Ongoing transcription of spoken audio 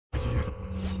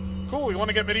Cool, you want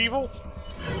to get medieval?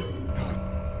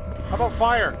 How about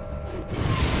fire?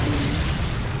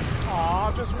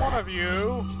 Aw, just one of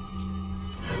you.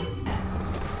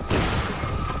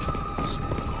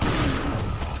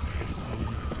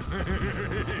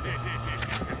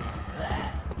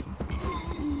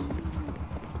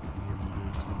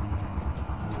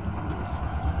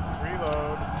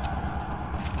 Reload.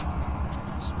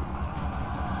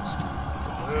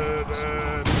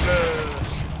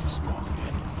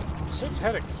 His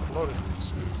head exploded.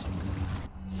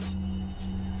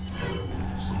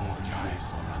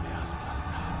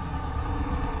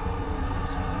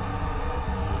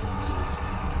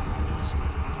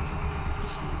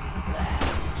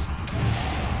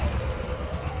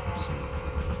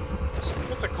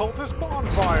 It's a cultist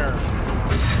bonfire.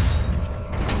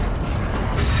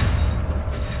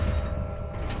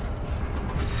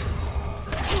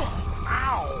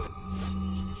 Ow!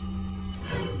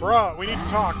 Bruh, we need to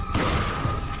talk.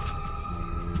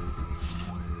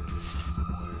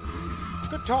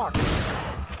 Good talk.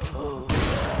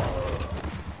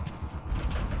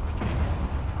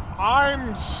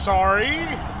 I'm sorry.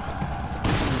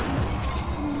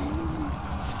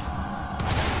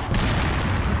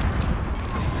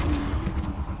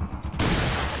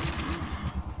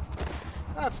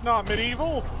 That's not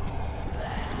medieval.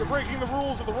 You're breaking the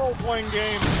rules of the role-playing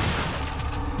game.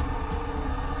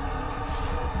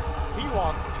 He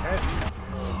lost his head.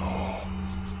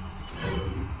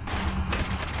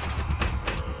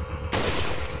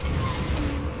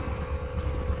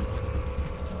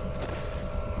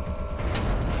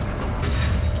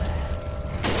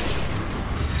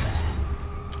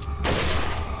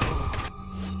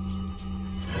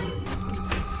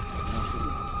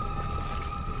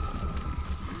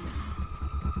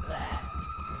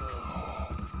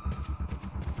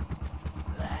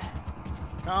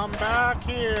 Come back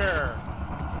here.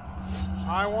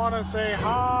 I want to say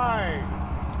hi.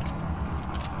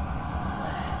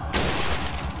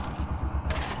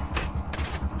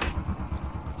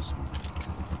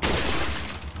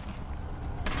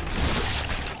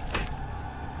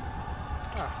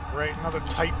 Ah, great, another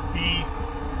Type B.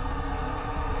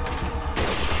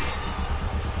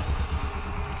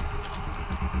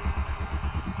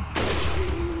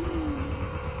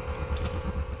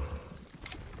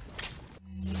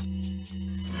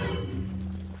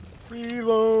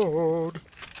 Reload.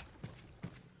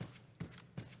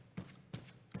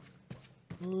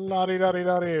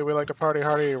 La-di-da-di-da-di. We like to party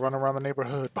hardy, run around the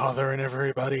neighborhood, bothering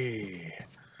everybody.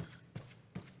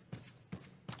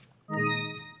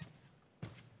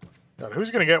 God, who's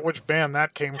gonna get which band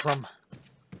that came from?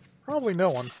 Probably no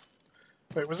one.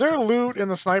 Wait, was there loot in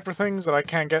the sniper things that I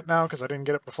can't get now because I didn't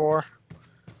get it before?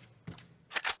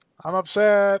 I'm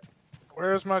upset.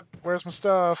 Where's my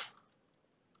stuff?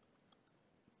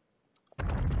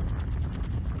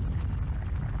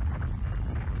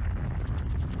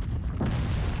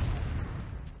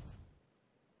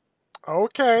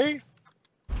 Okay.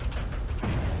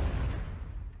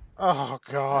 Oh,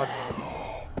 God.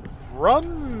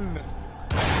 Run! Now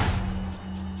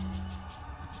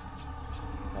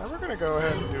we're gonna go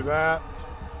ahead and do that.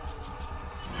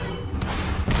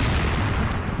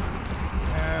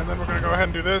 And then we're gonna go ahead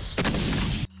and do this.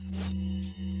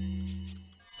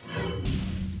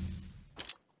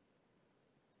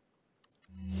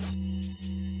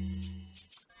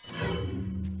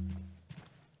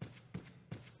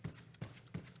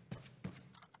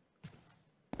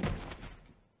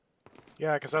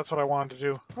 Yeah, because that's what I wanted to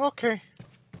do. Okay.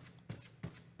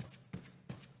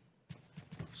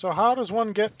 So how does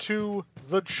one get to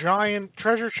the giant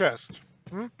treasure chest?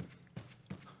 Hmm?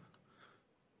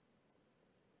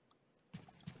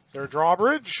 Is there a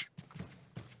drawbridge?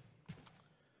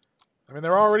 I mean,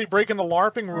 they're already breaking the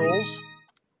LARPing rules.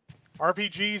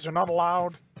 RPGs are not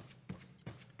allowed.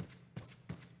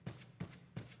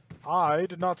 I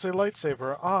did not say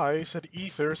lightsaber. I said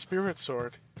ether spirit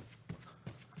sword.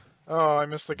 Oh, I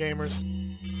miss the gamers.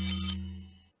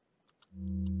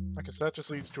 I guess that just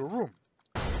leads to a room.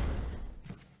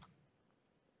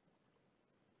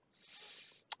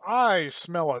 I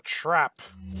smell a trap.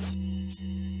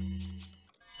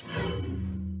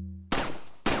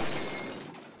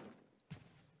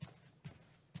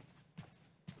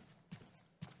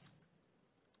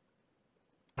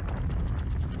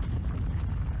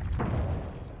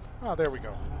 Ah, there we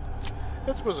go.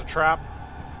 This was a trap.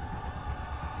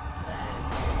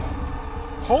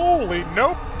 Holy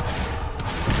nope!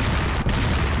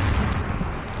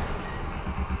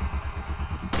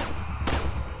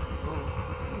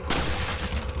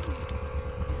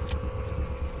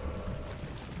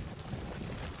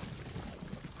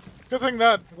 Good thing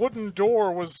that wooden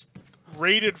door was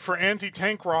rated for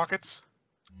anti-tank rockets.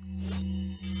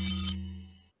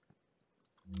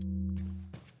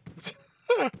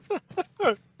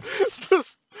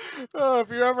 Just, if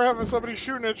you ever have somebody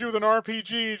shooting at you with an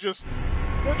RPG, just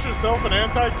get yourself an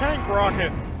anti-tank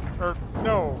rocket. Or,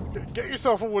 no, get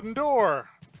yourself a wooden door.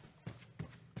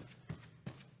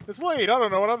 It's late, I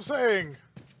don't know what I'm saying.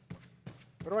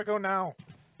 Where do I go now?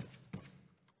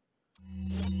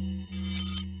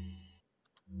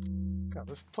 God,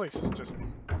 this place is just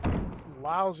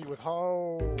lousy with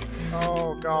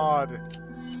oh God.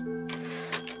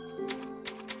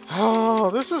 Oh,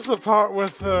 this is the part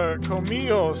with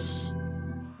Comillos.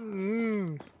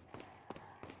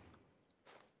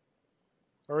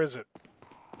 Or is it?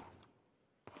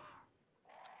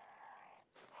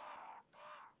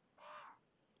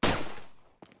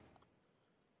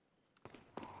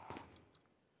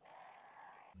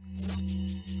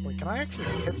 Wait, can I actually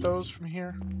hit those from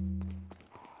here?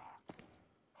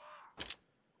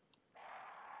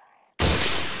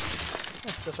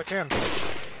 Oh, guess I can.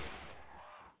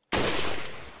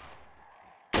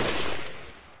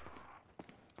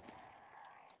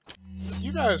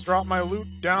 You guys dropped my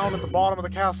loot down at the bottom of the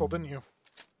castle, didn't you?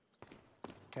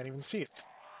 Can't even see it.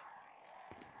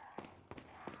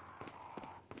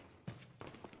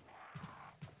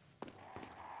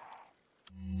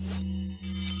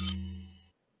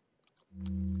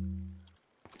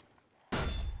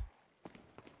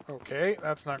 Okay,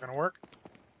 that's not gonna work.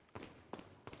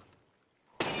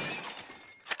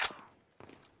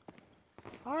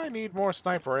 I need more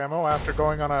sniper ammo after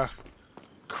going on a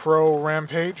crow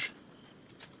rampage.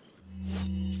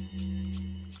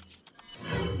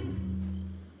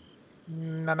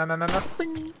 Na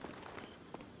bing.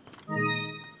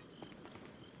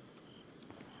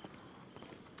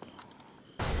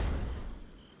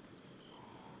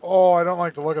 Oh, I don't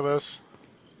like the look of this.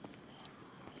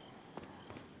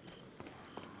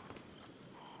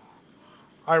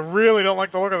 I really don't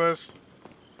like the look of this.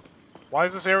 Why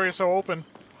is this area so open?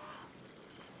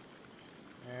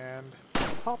 And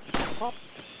pop, pop.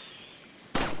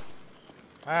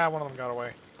 Ah, one of them got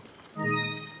away.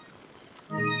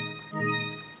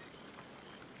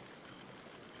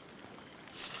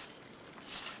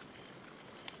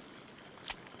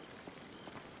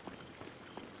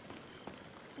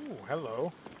 Ooh,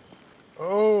 hello.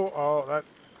 Oh, that...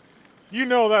 You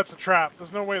know that's a trap.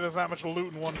 There's no way there's that much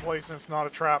loot in one place and it's not a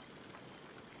trap.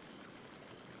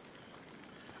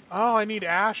 Oh, I need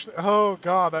Ashley. Oh,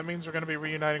 God, that means we're going to be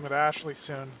reuniting with Ashley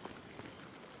soon.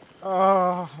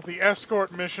 Oh, the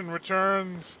escort mission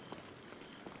returns.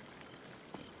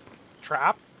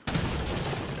 Trap?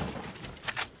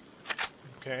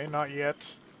 Okay, not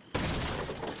yet. God,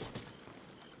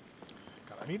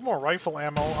 I need more rifle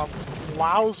ammo. I'm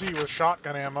lousy with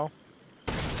shotgun ammo.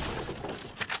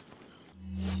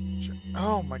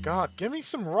 Oh my God, give me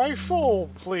some rifle,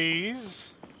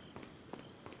 please.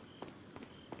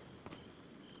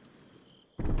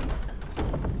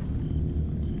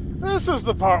 This is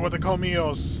the part with the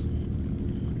Comillos.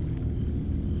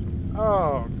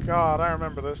 Oh God, I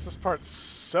remember this. This part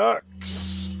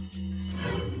sucks.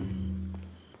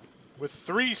 With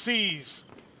 3 C's.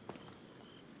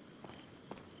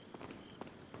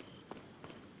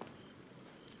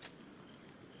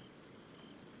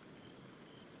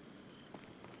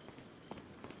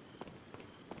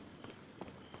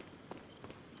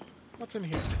 What's in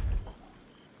here?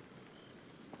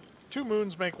 2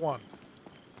 moons make 1.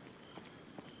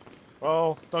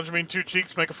 Well, don't you mean 2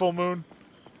 cheeks make a full moon?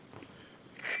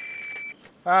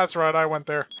 That's right, I went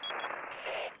there.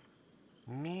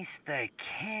 Mr.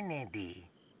 Kennedy.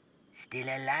 Still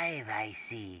alive, I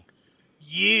see.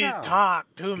 You So, talk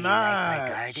too do you much. like my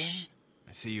garden?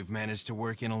 I see you've managed to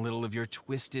work in a little of your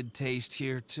twisted taste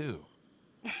here, too.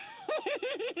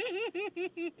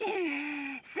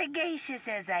 Sagacious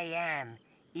as I am,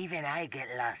 even I get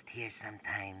lost here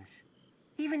sometimes.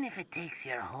 Even if it takes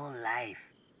your whole life,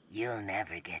 you'll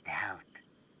never get out.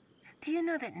 Do you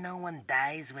know that no one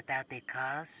dies without a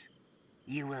cause?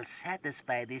 You will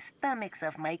satisfy the stomachs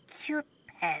of my cute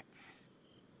pets.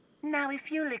 Now,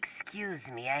 if you'll excuse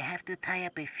me, I have to tie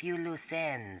up a few loose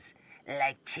ends,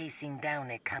 like chasing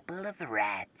down a couple of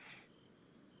rats.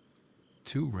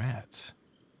 2 rats?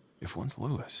 If one's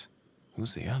Lewis,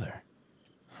 who's the other?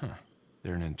 Huh.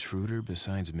 They're an intruder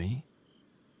besides me?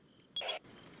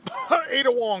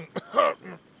 Ada Wong.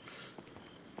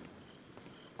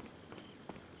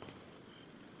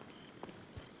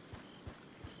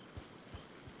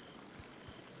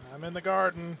 I'm in the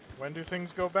garden. When do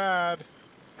things go bad?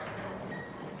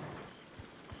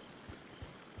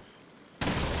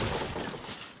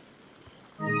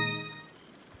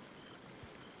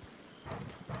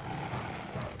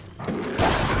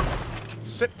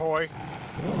 Sit, boy.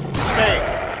 Stay.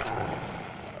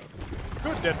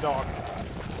 Good dead dog.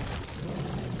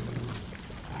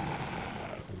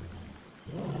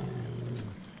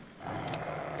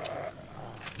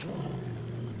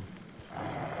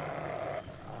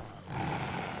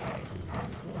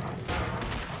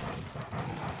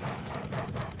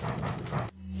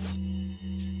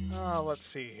 Let's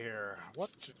see here.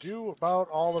 What to do about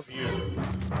all of you?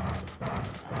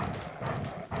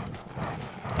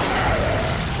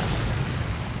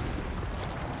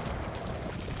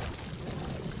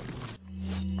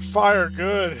 Fire,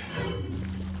 good.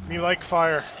 Me like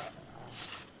fire.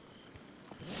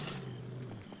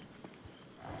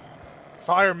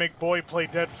 Fire make boy play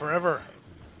dead forever.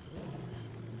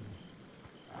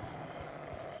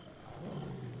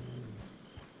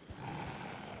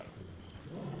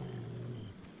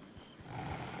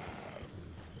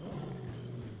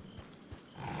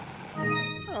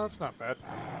 Oh, that's not bad.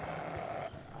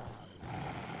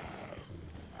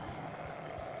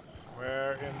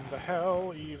 Where in the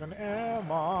hell even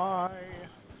am I?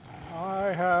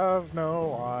 I have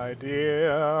no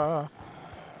idea.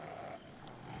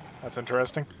 That's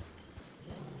interesting.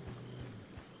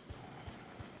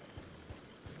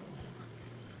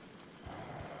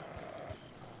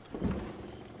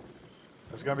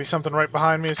 There's gonna be something right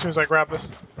behind me as soon as I grab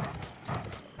this.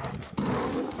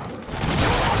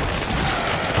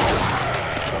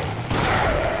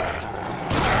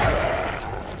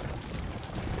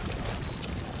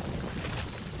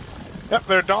 Yep,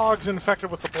 they're dogs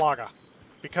infected with the plaga.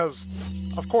 Because,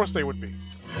 of course they would be.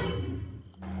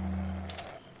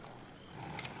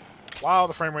 Wow,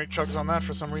 the frame rate chugs on that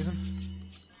for some reason.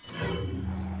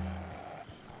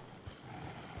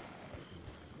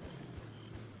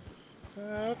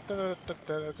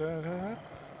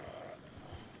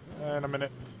 In a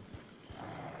minute.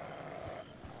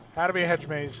 Had to be a hedge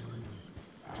maze.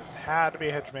 Just had to be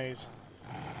a hedge maze.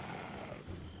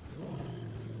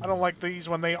 I don't like these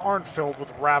when they aren't filled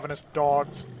with ravenous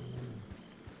dogs.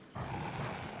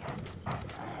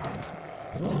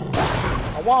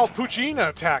 A wild Puccina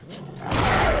attacked.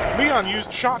 Leon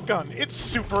used shotgun. It's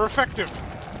super effective.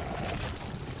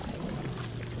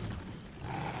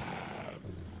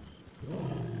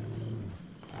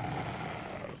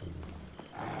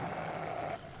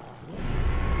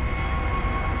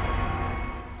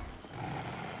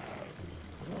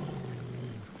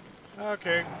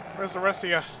 Okay, where's the rest of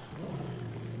you?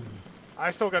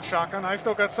 I still got shotgun, I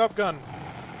still got subgun.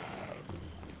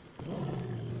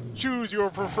 Choose your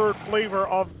preferred flavor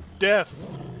of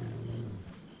death.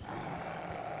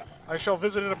 I shall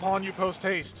visit it upon you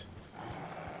post-haste.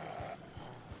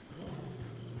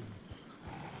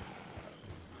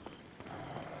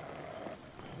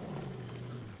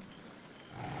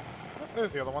 Oh,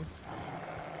 there's the other one.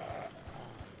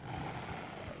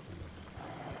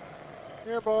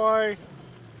 Here, boy.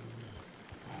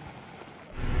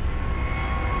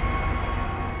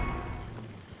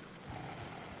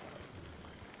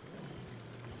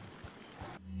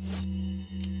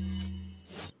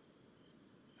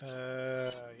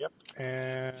 Yep,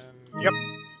 and yep.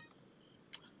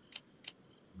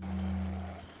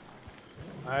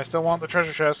 I still want the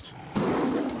treasure chest.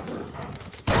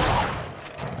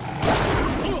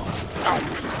 Ow!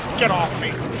 Get off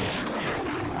me!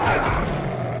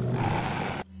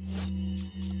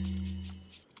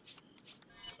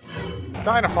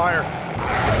 Dynafire.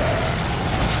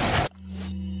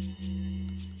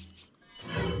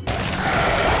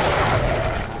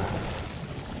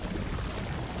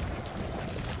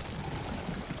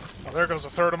 Well, there goes a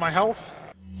third of my health.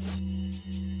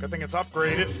 Good thing it's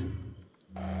upgraded.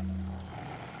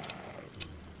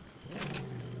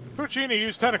 Puccini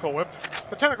used Tentacle Whip.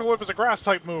 The Tentacle Whip is a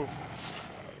grass-type move.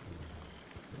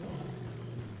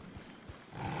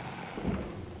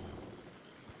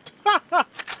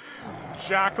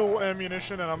 Jackal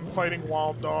ammunition and I'm fighting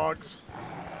wild dogs.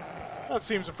 That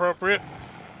seems appropriate.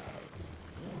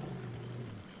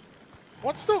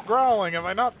 What's still growling? Have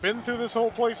I not been through this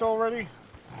whole place already?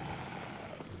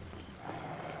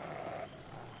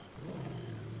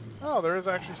 Oh, there is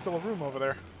actually still a room over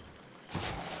there.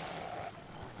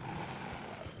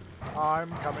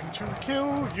 I'm coming to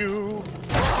kill you.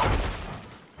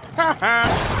 Ha ha!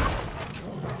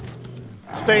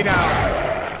 Stay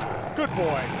down. Good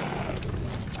boy.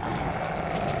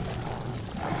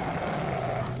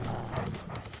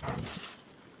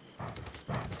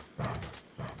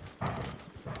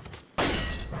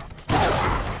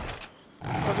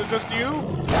 Was it just you?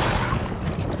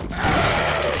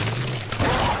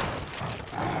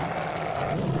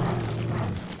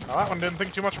 Well, that one didn't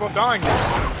think too much about dying.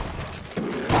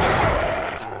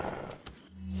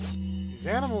 These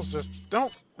animals just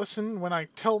don't listen when I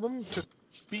tell them to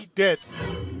be dead.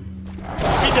 Be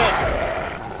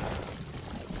dead!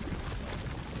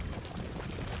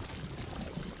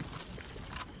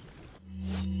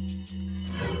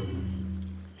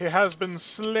 He has been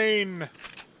slain.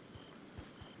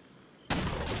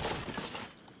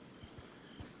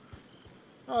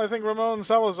 Oh, I think Ramon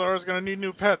Salazar is going to need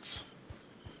new pets.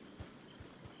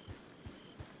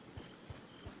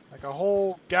 Like a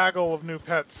whole gaggle of new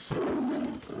pets.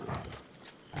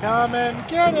 Come and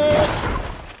get it!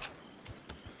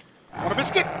 Want a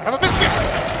biscuit? Have a biscuit!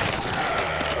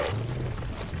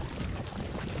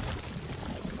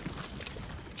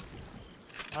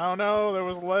 Oh no, there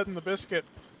was lead in the biscuit.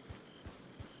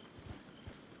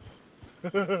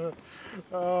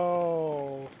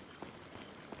 Oh.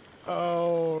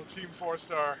 Oh, Team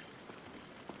 4-star.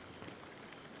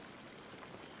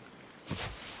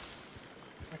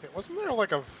 Okay, wasn't there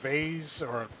like a vase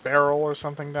or a barrel or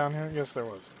something down here? Yes, there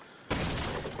was.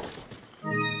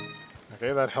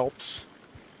 Okay, that helps.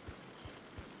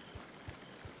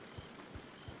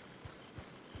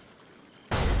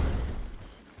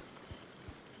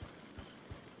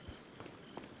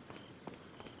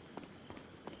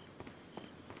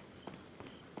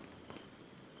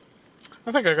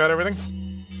 I think I got everything.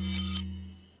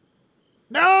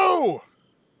 No!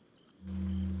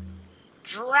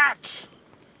 Drat!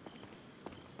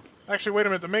 Actually, wait a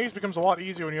minute. The maze becomes a lot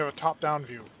easier when you have a top-down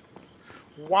view.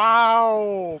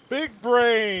 Wow! Big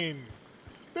brain!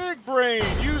 Big brain!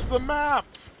 Use the map!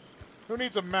 Who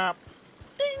needs a map?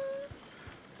 Ding!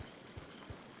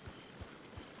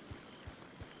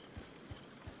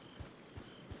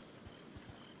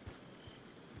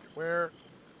 Where?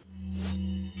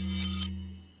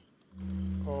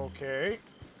 Okay.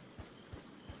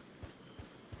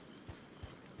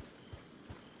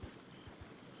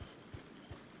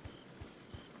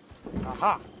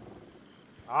 Aha!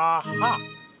 Aha!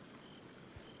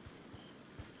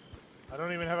 I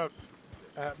don't even have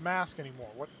a mask anymore.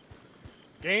 What?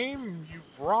 Game?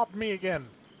 You've robbed me again.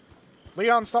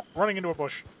 Leon, stop running into a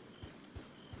bush.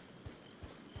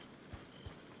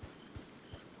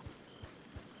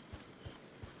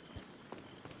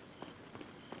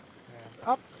 And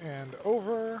up and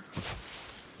over.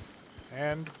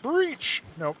 And breach!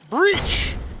 No,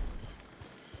 breach!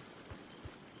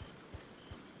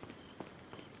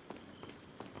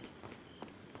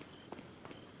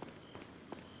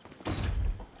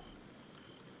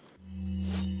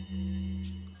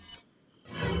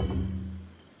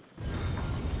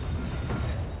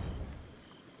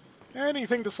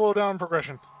 Anything to slow down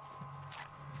progression.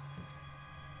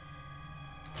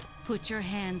 Put your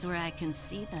hands where I can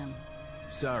see them.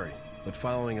 Sorry, but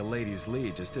following a lady's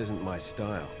lead just isn't my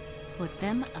style. Put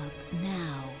them up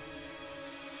now.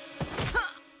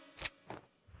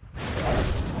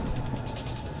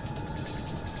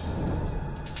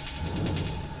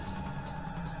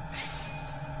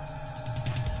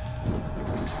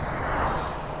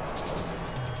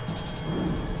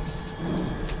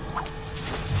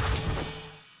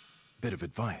 Bit of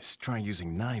advice, try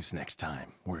using knives next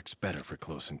time. Works better for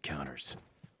close encounters.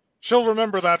 She'll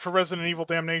remember that for Resident Evil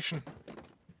Damnation.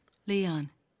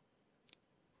 Leon.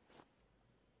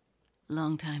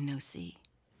 Long time no see.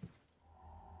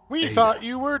 We Ada. thought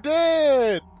you were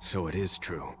dead! So it is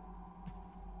true.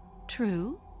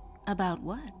 True? About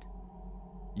what?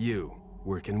 You,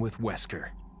 working with Wesker.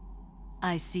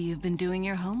 I see you've been doing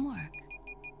your homework.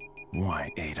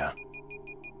 Why, Ada?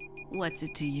 What's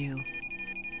it to you?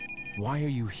 Why are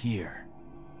you here?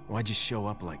 Why'd you show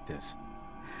up like this?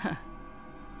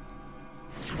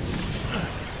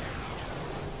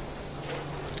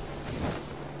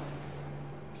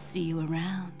 See you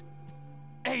around.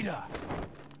 Ada!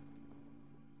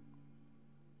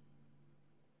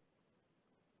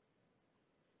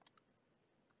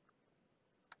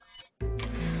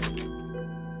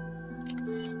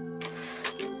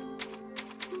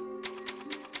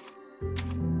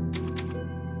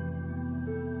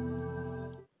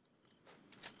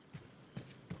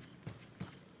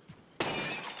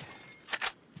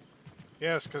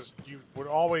 Yes, because you would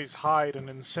always hide an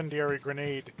incendiary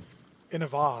grenade in a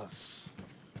vase.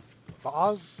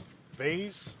 Vase?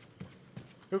 Vase?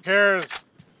 Who cares?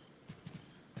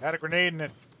 Had a grenade in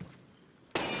it.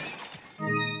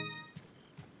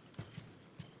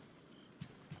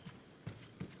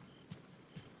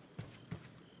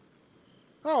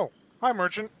 Oh, hi,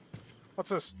 merchant. What's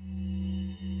this?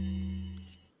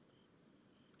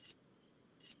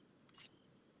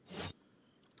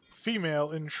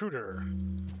 Female intruder.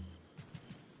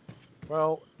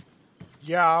 Well,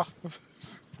 yeah.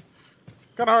 It's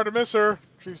kind of hard to miss her.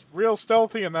 She's real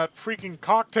stealthy in that freaking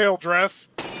cocktail dress.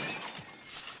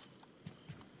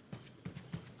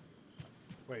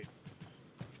 Wait.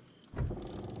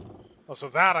 Oh, so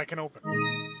that I can open.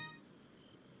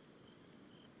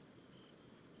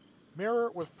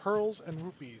 Mirror with pearls and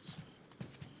rupees.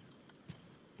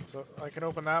 So I can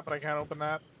open that, but I can't open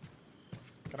that.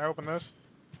 Can I open this?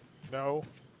 No.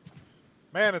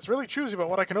 Man, it's really choosy about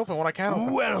what I can open and what I can't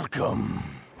open. Welcome.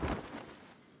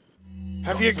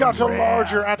 Have you got a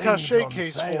larger attaché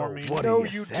case for me? No,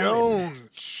 you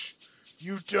don't.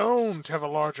 You don't have a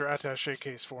larger attaché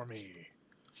case for me.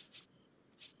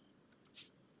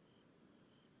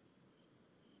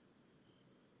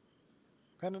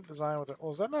 Pendant design with it.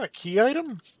 Well, is that not a key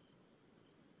item?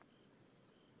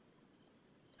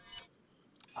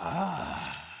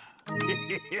 Ah.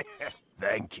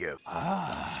 Thank you.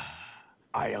 Ah.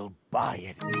 I'll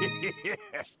buy it.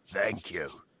 Thank you.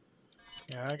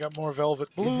 Yeah, I got more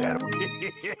velvet blue. Is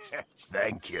that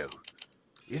Thank you.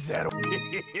 Is that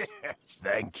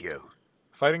Thank you.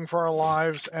 Fighting for our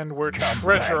lives, and we're Come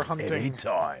treasure back hunting.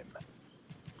 anytime.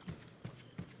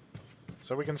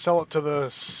 So we can sell it to the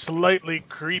slightly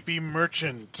creepy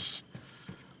merchant.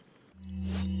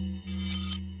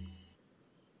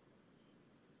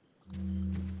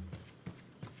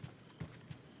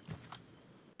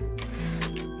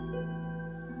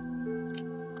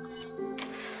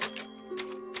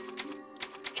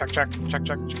 Check,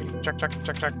 chickadee, check,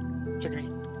 chickadee.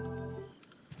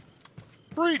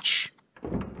 Breach!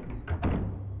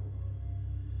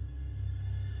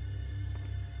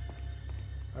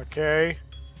 Okay.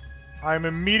 I'm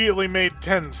immediately made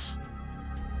tense.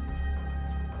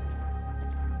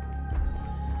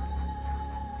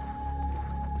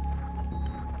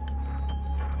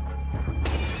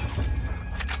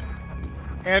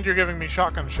 And you're giving me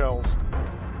shotgun shells.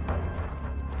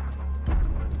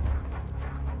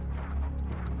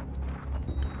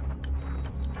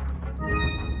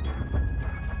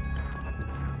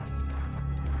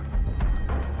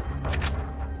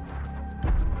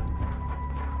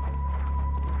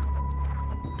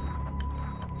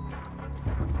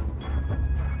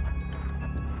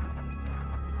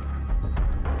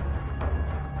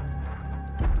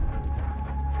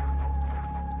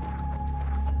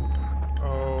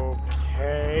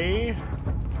 Okay.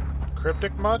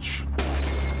 Cryptic much?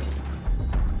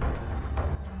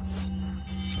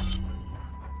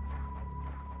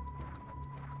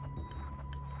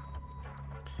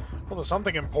 Well, there's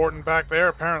something important back there,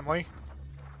 apparently.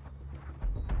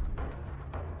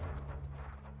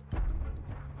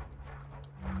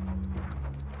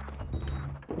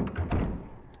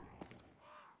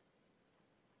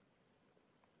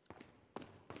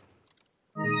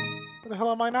 Where the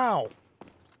hell am I now?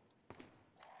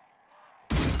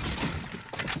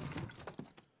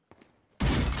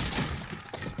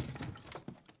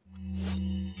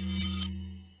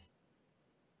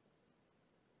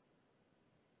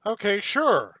 Okay,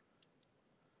 sure.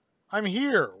 I'm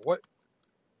here. What?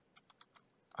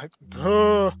 I...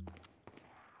 Was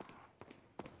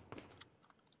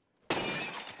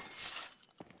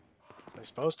I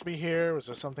supposed to be here? Was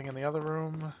there something in the other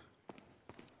room?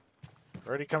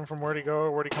 Where'd he come from? Where'd he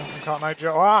go? Where'd he come from? Cotton Eye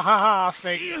Joe? Ah ha ha!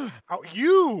 Snake! Oh,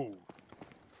 you!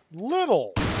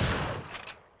 Little!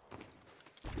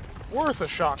 Worth a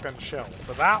shotgun shell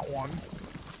for that one.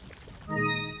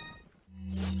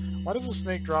 Why does a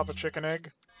snake drop a chicken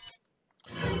egg?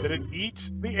 Did it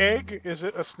eat the egg? Is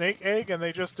it a snake egg and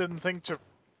they just didn't think to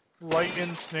write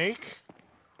in snake?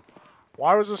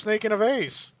 Why was the snake in a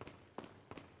vase?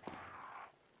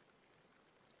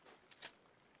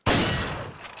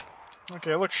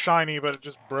 Okay, it looks shiny, but it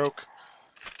just broke.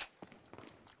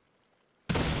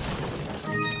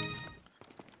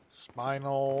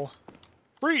 Spinal.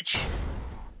 Breach!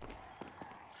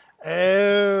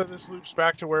 Oh, this loops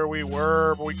back to where we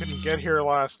were, but we couldn't get here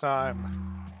last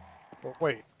time. But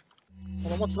wait.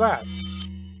 Hold on, what's that?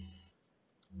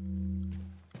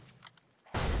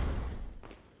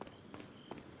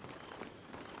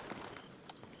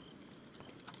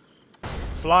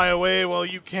 Fly away while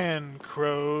you can,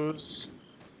 crows.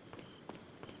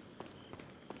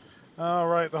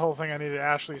 Alright, the whole thing I needed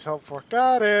Ashley's help for.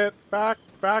 Got it! Back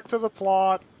to the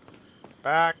plot.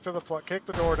 Back to the plot. Kick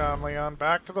the door down, Leon.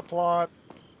 Back to the plot.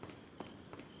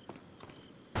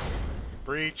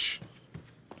 Breach.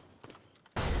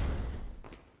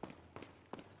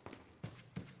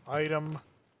 Item.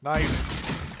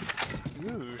 Knife.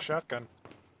 Ooh, shotgun.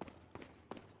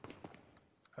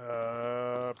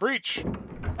 Breach!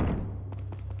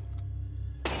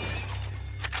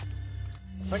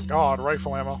 Thank God,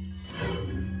 rifle ammo.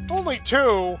 Only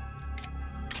 2?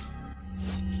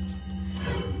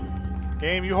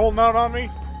 Game, you holding out on me?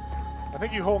 I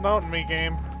think you holding out on me,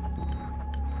 game.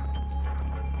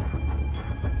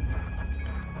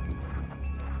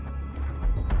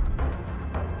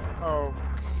 Oh,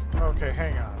 okay,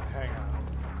 hang on.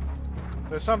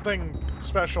 There's something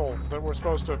special that we're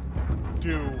supposed to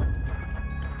do.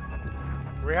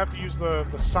 We have to use the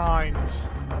signs.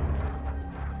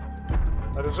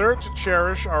 A dessert to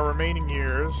cherish our remaining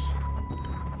years.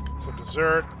 So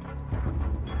dessert.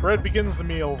 Bread begins the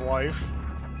meal of life.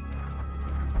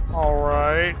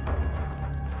 Alright.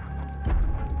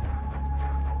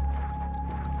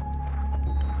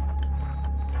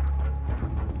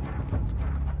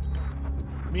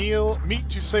 Meat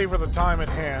to savor the time at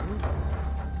hand.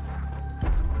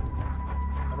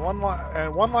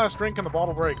 And one last drink and the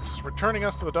bottle breaks, returning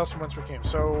us to the dust from whence we came.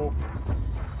 So,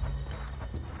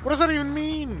 what does that even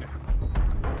mean?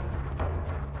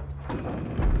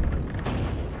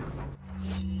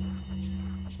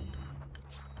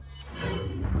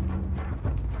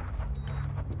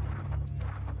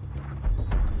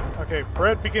 Okay,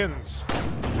 bread begins.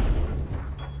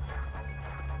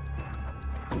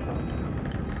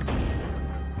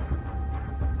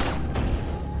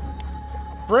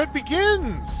 Bread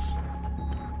begins!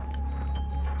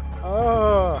 Do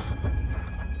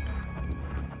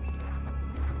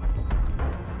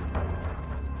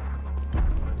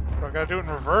I gotta do it in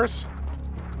reverse?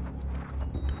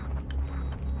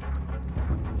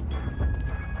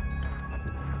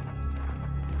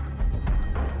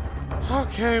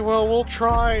 Okay, well, we'll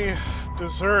try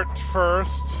dessert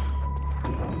first.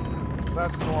 Because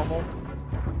that's normal.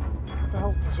 What the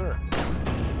hell's dessert?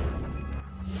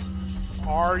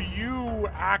 Are you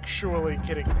actually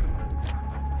kidding me?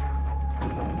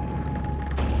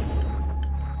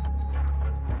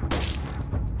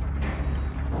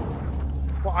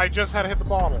 Well, I just had to hit the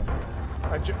bottle.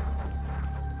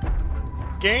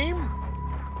 Game?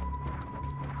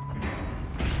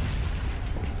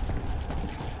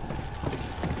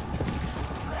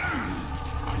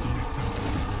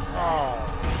 Oh.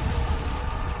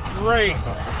 Great.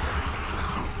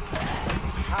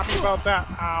 Happy about that.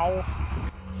 Ow.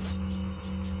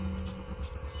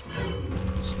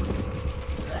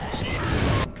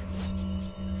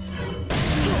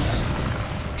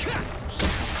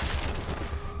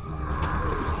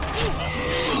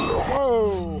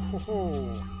 Whoa!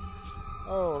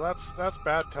 Oh, that's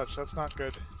bad touch. That's not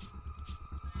good.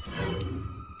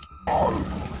 Ow.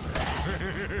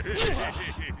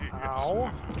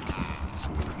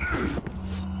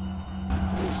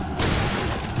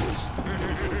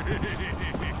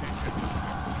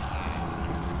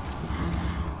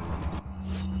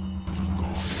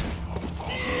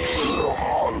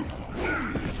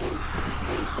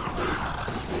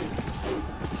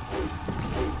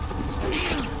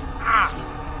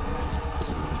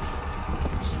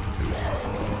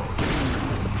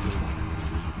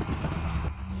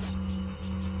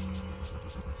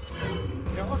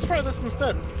 Yeah, let's try this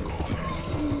instead.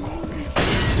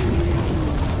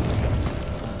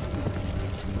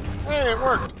 Hey, it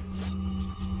worked.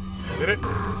 Did it?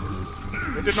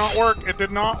 It did not work. It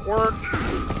did not work.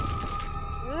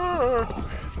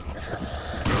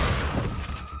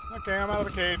 Okay, I'm out of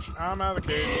the cage. I'm out of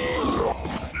the cage.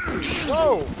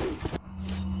 Whoa!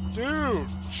 Dude,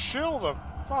 chill the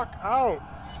fuck out.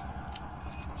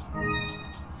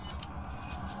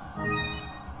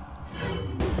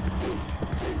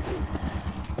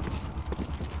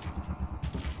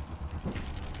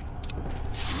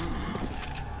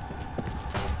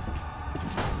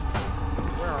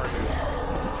 Where are you?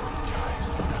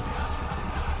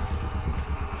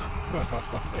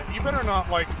 Yeah, you better not,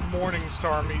 like,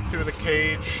 Morningstar me through the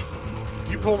cage.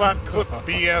 If you pull that clip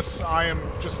BS, I am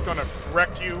just gonna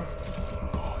wreck you.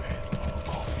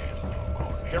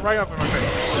 Get right up in my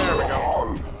face. There we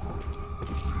go.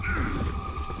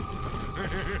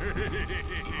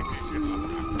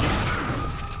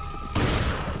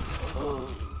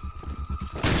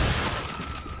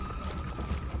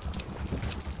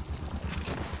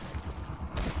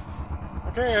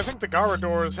 Okay, I think the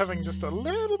Garador is having just a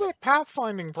little bit of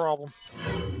pathfinding problem.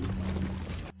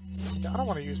 I don't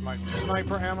want to use my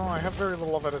sniper ammo. I have very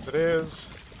little of it as it is.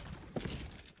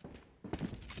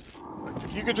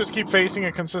 If you could just keep facing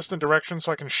a consistent direction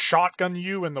so I can shotgun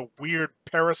you in the weird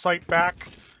parasite back.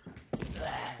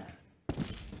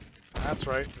 That's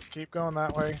right. Just keep going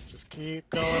that way. Just keep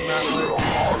going that way.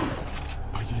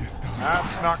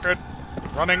 That's not good.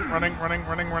 Running.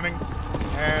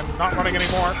 And not running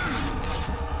anymore.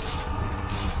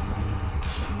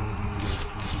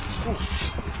 Ooh.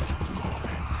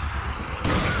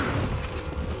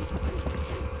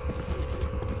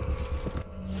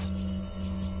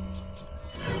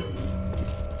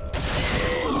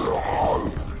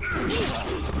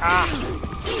 Ah!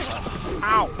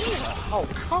 Ow! Oh,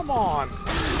 come on!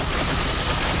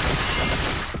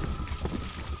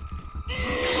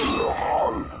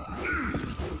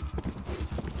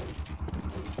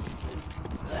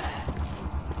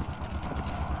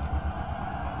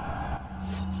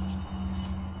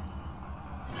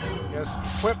 Yes,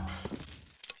 equip.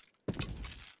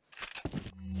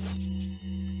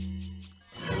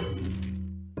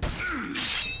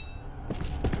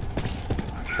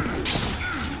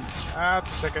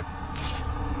 That's a ticket.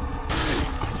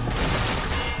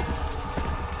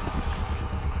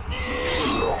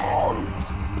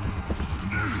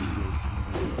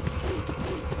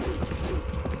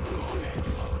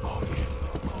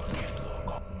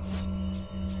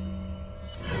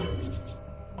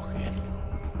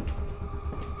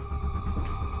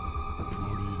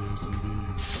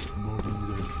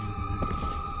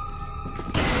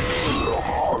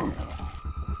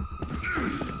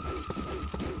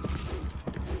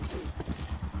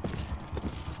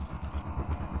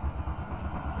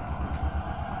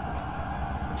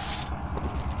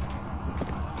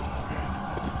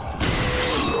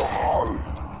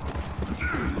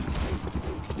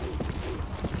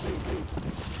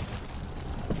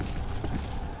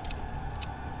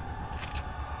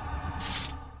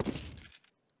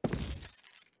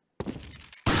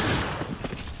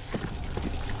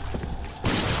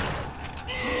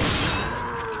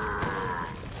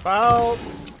 About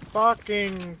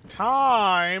fucking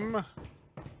time.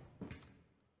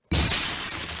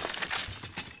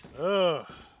 Ugh. What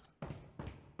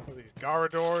are these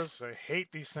Garadors? I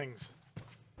hate these things.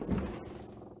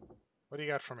 What do you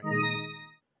got for me?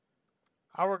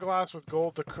 Hourglass with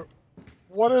gold to...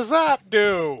 What does that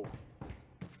do?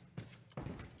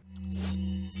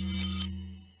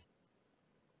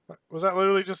 Was that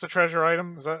literally just a treasure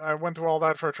item? Is that I went through all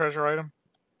that for a treasure item?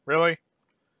 Really?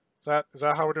 Is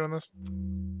that how we're doing this?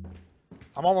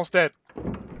 I'm almost dead.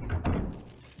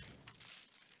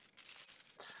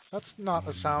 That's not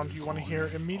a sound you want to hear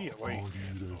immediately.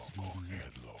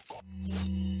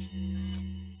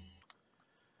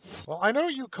 Well, I know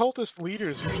you cultist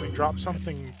leaders usually drop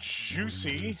something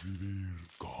juicy.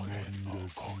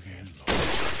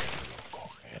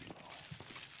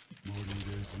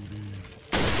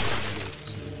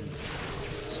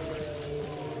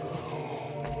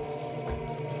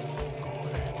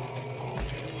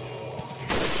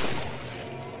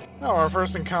 Now our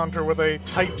first encounter with a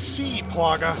Type C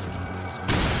Plaga.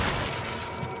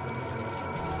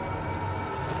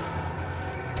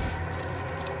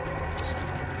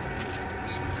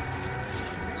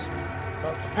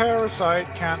 But the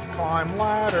parasite can't climb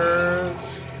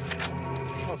ladders.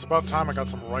 Well, it's about time I got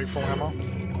some rifle ammo.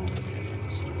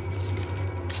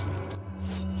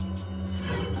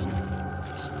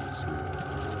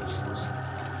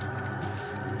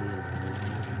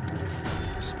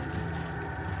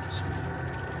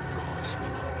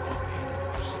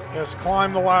 Yes,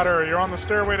 climb the ladder. You're on the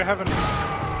stairway to heaven.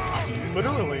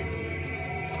 Literally.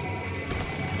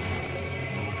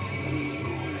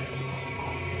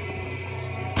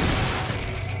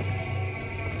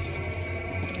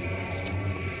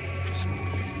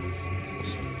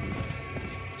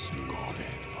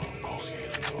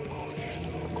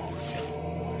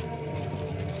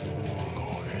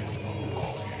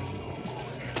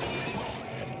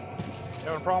 You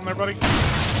having a problem there, buddy?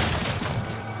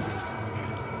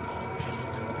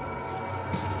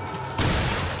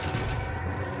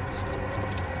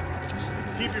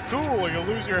 Keep your cool or you'll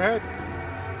lose your head.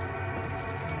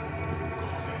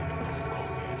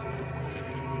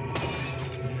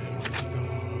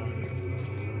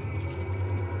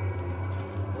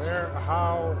 Where,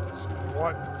 how,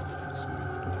 what?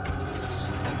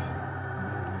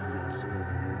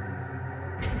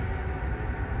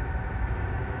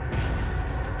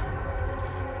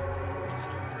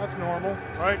 That's normal,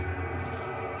 right?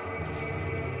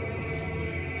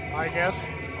 I guess.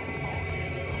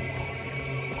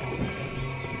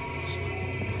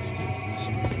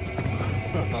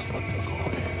 It's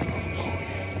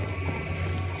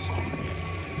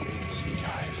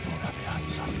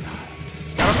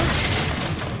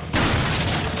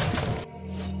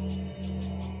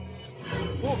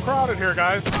a little crowded here,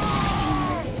 guys.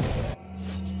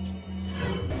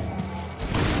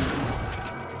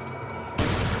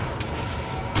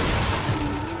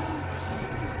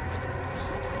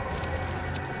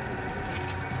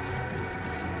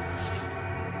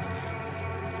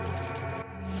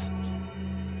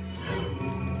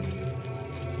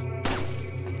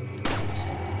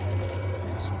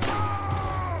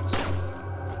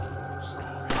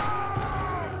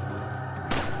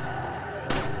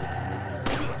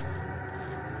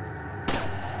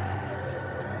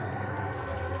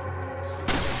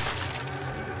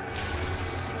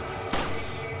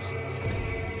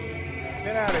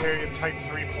 out of here, you Type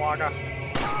 3 plaga.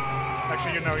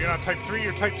 Actually, you know, you're not Type 3,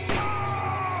 you're Type C.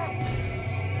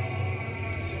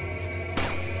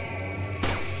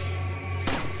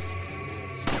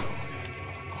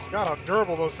 God, how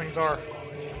durable those things are.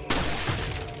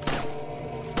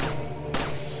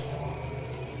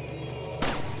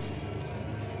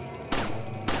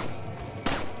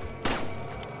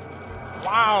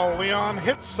 Wow, Leon,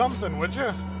 hit something, would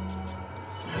you?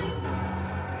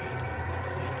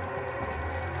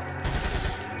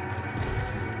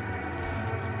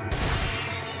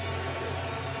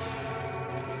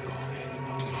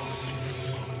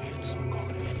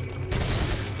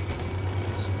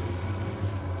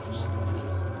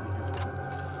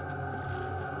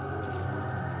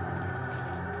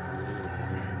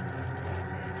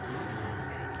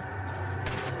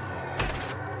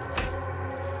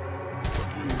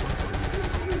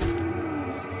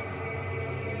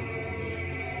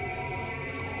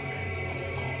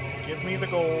 Give me the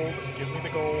gold, give me the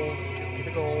gold, give me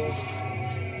the gold.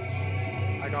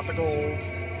 I got the gold.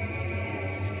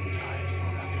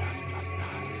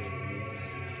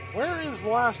 Where is the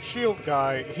last shield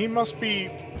guy? He must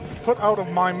be put out of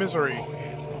my misery.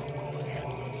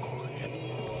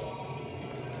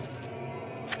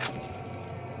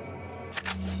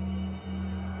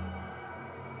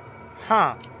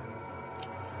 Huh.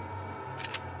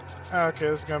 Okay,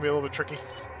 this is gonna be a little bit tricky.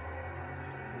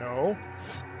 No.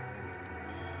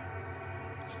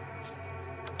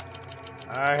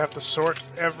 I have to sort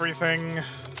everything.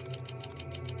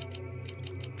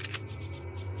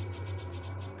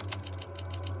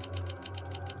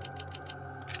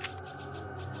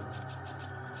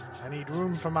 I need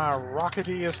room for my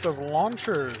rocketiest of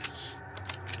launchers.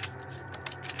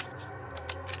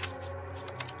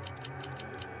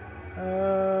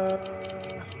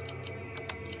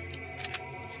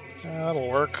 That'll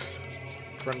work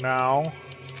for now.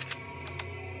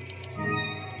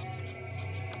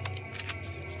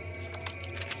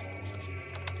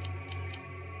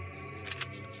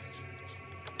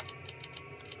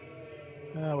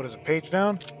 What is it, page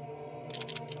down?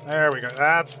 There we go.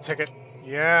 That's the ticket.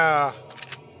 Yeah.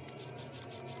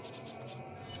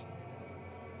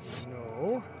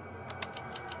 No.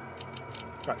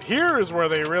 But here is where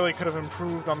they really could have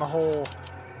improved on the whole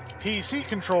PC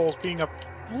controls being a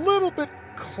little bit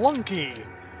clunky.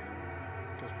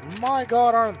 Because my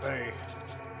god, aren't they?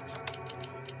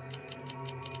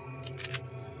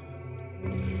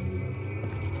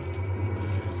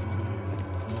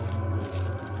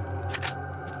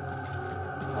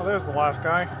 Oh, there's the last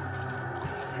guy.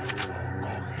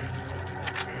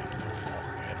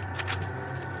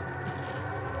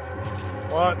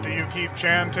 What do you keep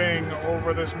chanting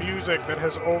over this music that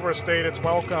has overstayed its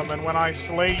welcome, and when I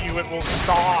slay you, it will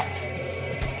stop?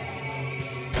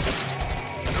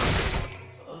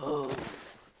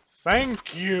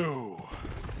 Thank you!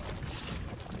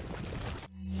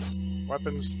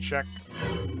 Weapons check.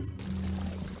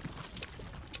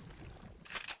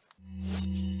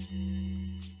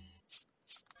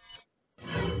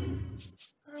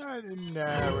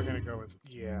 Nah, we're gonna go with...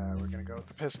 Yeah, we're gonna go with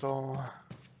the pistol.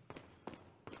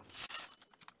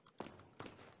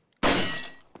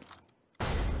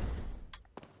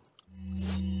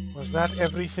 Was that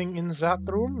everything in that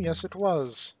room? Yes, it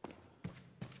was.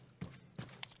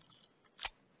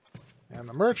 And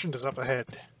the merchant is up ahead.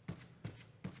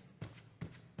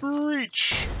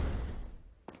 Breach!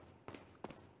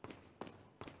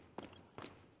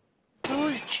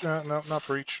 Breach! No, not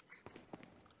breach.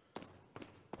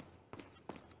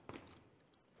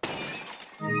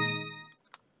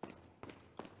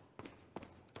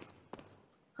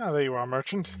 Ah, there you are,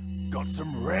 merchant. Got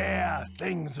some rare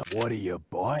things. What are you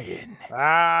buying?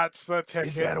 That's the ticket.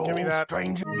 Is that Give me all, that.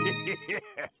 stranger?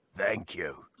 Thank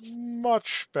you.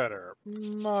 Much better.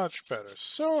 Much better.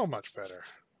 So much better.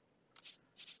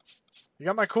 You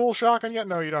got my cool shotgun yet?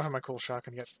 No, you don't have my cool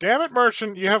shotgun yet. Damn it,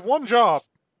 merchant! You have one job!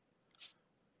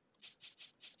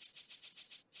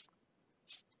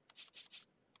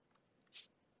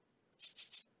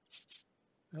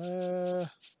 Should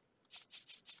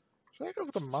I go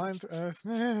for the mine?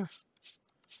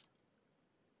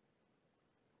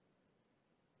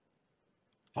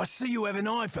 I see you have an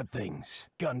eye for things.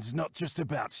 Gun's not just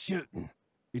about shooting.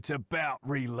 It's about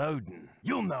reloading.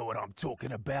 You'll know what I'm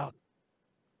talking about.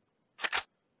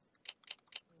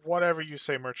 Whatever you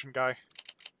say, merchant guy.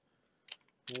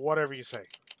 Whatever you say.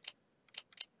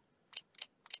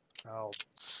 Oh,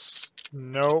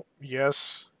 no,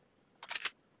 yes.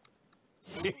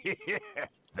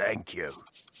 Thank you.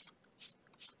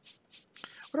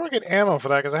 Where do I get ammo for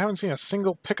that? Because I haven't seen a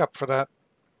single pickup for that.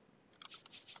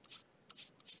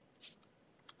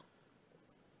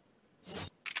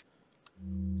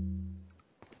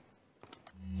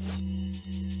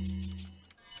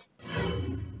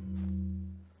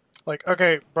 Like,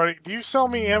 okay, buddy, do you sell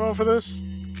me ammo for this?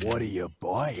 What are you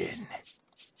buying?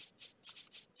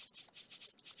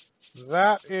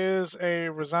 That is a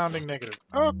resounding negative.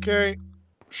 Okay,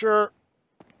 sure.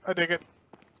 I dig it.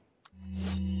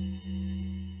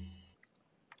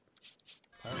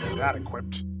 I don't need that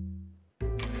equipped.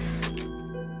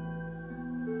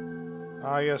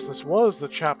 Ah, yes, this was the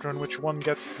chapter in which one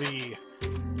gets the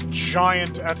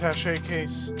giant attaché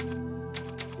case.